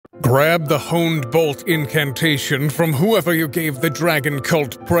Grab the honed bolt incantation from whoever you gave the dragon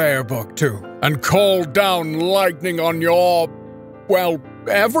cult prayer book to, and call down lightning on your, well,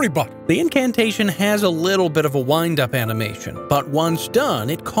 everybody. The incantation has a little bit of a wind-up animation, but once done,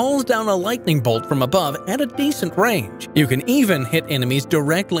 it calls down a lightning bolt from above at a decent range. You can even hit enemies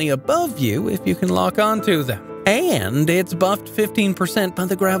directly above you if you can lock onto them. And it's buffed 15% by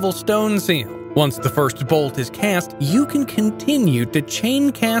the gravel stone seal. Once the first bolt is cast, you can continue to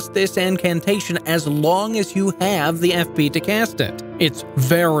chain cast this incantation as long as you have the FP to cast it. It's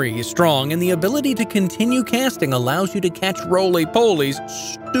very strong, and the ability to continue casting allows you to catch roly-polies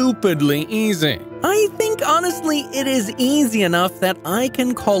stupidly easy. I think honestly it is easy enough that I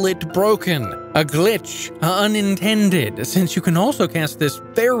can call it broken. A glitch, unintended, since you can also cast this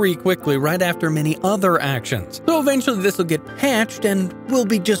very quickly right after many other actions. So eventually this will get patched and will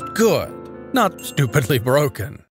be just good. Not stupidly broken.